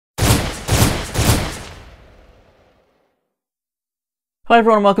Hi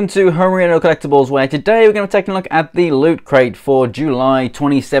everyone and welcome to Homerino Collectibles, where today we're going to be taking a look at the Loot Crate for July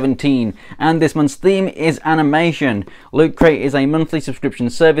 2017, and this month's theme is animation. Loot Crate is a monthly subscription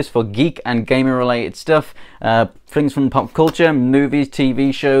service for geek and gamer related stuff, things from pop culture, movies,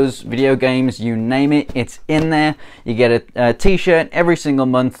 TV shows, video games, you name it, it's in there. You get a t-shirt every single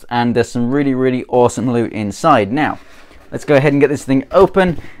month and there's some really awesome loot inside. Now, let's go ahead and get this thing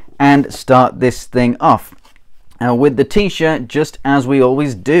open and start this thing off. With the t-shirt, just as we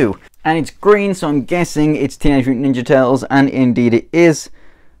always do. And it's green, so I'm guessing it's Teenage Mutant Ninja Turtles, and indeed it is.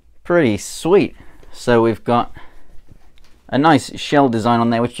 Pretty sweet. So we've got a nice shell design on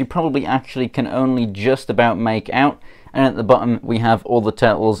there, which you probably actually can only just about make out. And at the bottom we have all the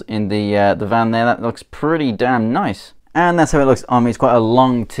turtles in the van there. That looks pretty damn nice. And that's how it looks on me. It's quite a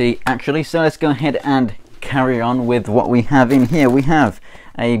long tee actually. So let's go ahead and carry on with what we have in here. We have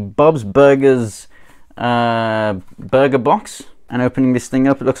a Bob's Burgers burger box, and opening this thing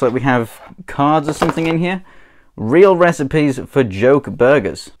up, it looks like we have cards or something in here. Real recipes for joke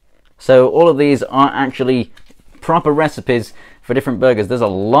burgers. So all of these are actually proper recipes for different burgers. There's a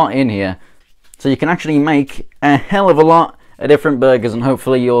lot in here, so you can actually make a hell of a lot of different burgers, and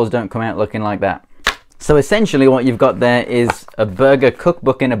hopefully yours don't come out looking like that. So essentially what you've got there is a burger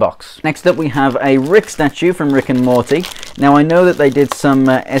cookbook in a box. Next up we have a Rick statue from Rick and Morty. Now I know that they did some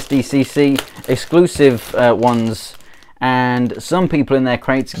SDCC exclusive ones, and some people in their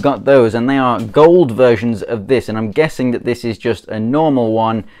crates got those, and they are gold versions of this, and I'm guessing that this is just a normal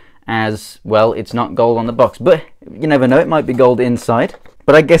one, as well it's not gold on the box, but you never know, it might be gold inside.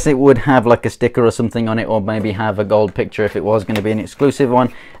 But I guess it would have like a sticker or something on it, or maybe have a gold picture if it was going to be an exclusive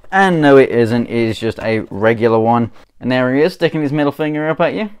one. And no, it isn't. It is just a regular one. And there he is, sticking his middle finger up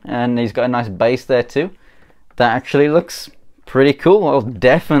at you. And he's got a nice base there too. That actually looks pretty cool. I'll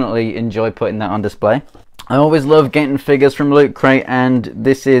definitely enjoy putting that on display. I always love getting figures from Loot Crate, and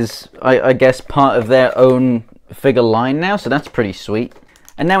this is, I guess, part of their own figure line now, so that's pretty sweet.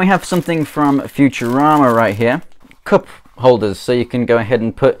 And now we have something from Futurama right here. Cup holders, so you can go ahead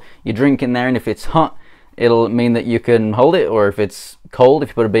and put your drink in there, and if it's hot, it'll mean that you can hold it, or if it's cold, if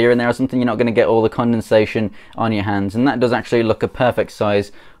you put a beer in there or something, you're not going to get all the condensation on your hands. And that does actually look a perfect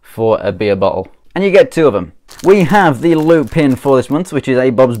size for a beer bottle. And you get two of them. We have the loot pin for this month, which is a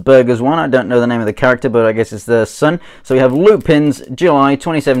Bob's Burgers one. I don't know the name of the character, but I guess it's the son. So we have loot pins, July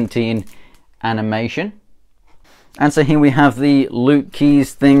 2017 animation. And so here we have the loot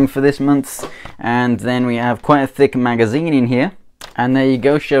keys thing for this month, and then we have quite a thick magazine in here. And there you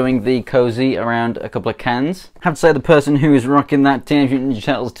go, showing the cozy around a couple of cans. I have to say the person who is rocking that Teenage Mutant Ninja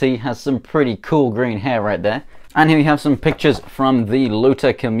Turtles tee has some pretty cool green hair right there. And here we have some pictures from the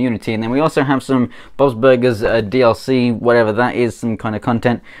looter community, and then we also have some Bob's Burgers DLC, whatever that is, some kind of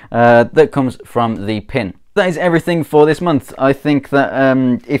content that comes from the pin. That is everything for this month. I think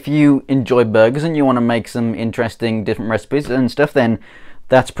that if you enjoy burgers and you want to make some interesting different recipes and stuff, then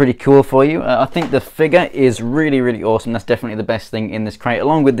that's pretty cool for you. I think the figure is really awesome. That's definitely the best thing in this crate,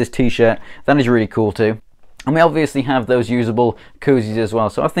 along with this t-shirt. That is really cool too. And we obviously have those usable koozies as well.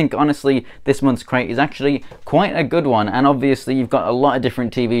 So I think honestly this month's crate is actually quite a good one. And obviously you've got a lot of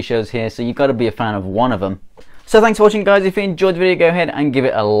different TV shows here, so you've got to be a fan of one of them. So thanks for watching, guys. If you enjoyed the video, go ahead and give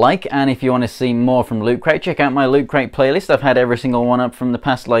it a like, and if you want to see more from Loot Crate, check out my Loot Crate playlist. I've had every single one up from the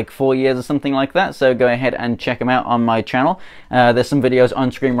past like 4 years or something like that, so go ahead and check them out on my channel. There's some videos on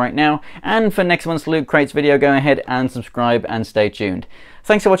screen right now, and for next month's Loot Crates video, go ahead and subscribe and stay tuned.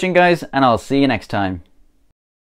 Thanks for watching, guys, and I'll see you next time.